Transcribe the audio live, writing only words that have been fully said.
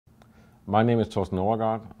My name is Thorsten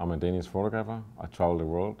Overgaard. I'm a Danish photographer. I travel the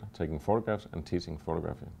world taking photographs and teaching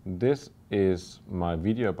photography. This is my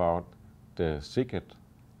video about the secret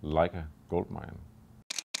Leica Goldmine.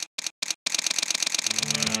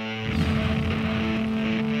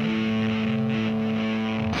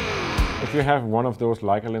 If you have one of those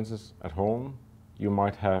Leica lenses at home, you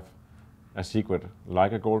might have a secret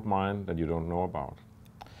Leica Goldmine that you don't know about.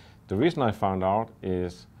 The reason I found out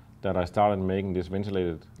is that I started making this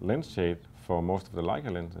ventilated lens shade for most of the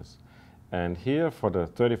Leica lenses. And here for the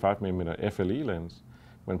 35mm FLE lens,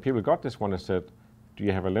 when people got this one, they said, do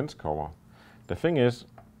you have a lens cover? The thing is,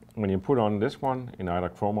 when you put on this one in either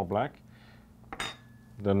chrome or black,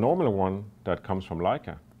 the normal one that comes from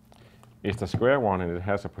Leica is the square one, and it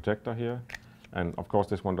has a protector here. And of course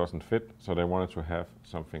this one doesn't fit, so they wanted to have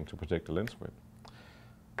something to protect the lens with.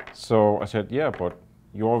 So I said, yeah, but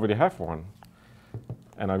you already have one.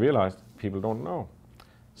 And I realized people don't know.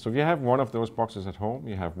 So if you have one of those boxes at home,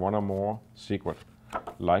 you have one or more secret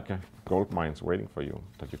Leica Goldmines waiting for you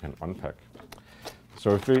that you can unpack.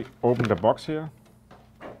 So if we open the box here,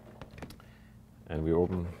 and we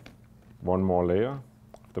open one more layer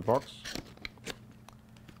of the box,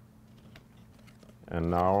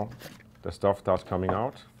 and now the stuff starts coming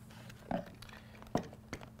out,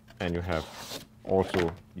 and you have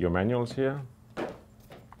also your manuals here.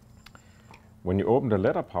 When you open the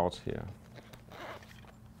letter pouch here,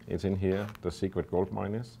 it's in here, the secret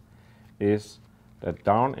Goldmine is that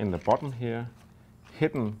down in the bottom here,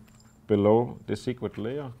 hidden below the secret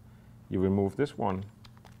layer, you remove this one,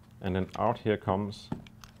 and then out here comes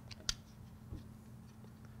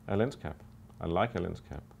a lens cap, a Leica lens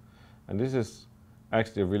cap. And this is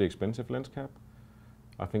actually a really expensive lens cap.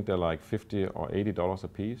 I think they're like $50 or $80 a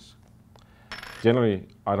piece. Generally,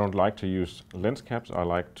 I don't like to use lens caps. I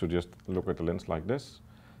like to just look at the lens like this.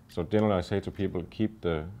 So generally I say to people, keep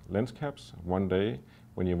the lens caps. One day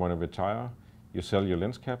when you want to retire, you sell your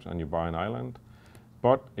lens caps and you buy an island.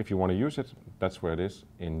 But if you want to use it, that's where it is,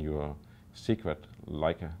 in your secret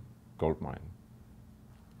Leica Goldmine.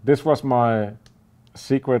 This was my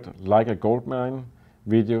secret Leica Goldmine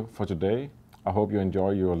video for today. I hope you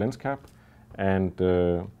enjoy your lens cap, and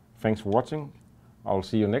thanks for watching. I'll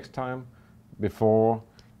see you next time. Before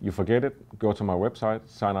you forget it, go to my website,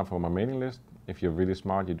 sign up for my mailing list. If you're really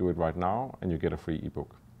smart, you do it right now and you get a free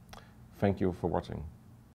ebook. Thank you for watching.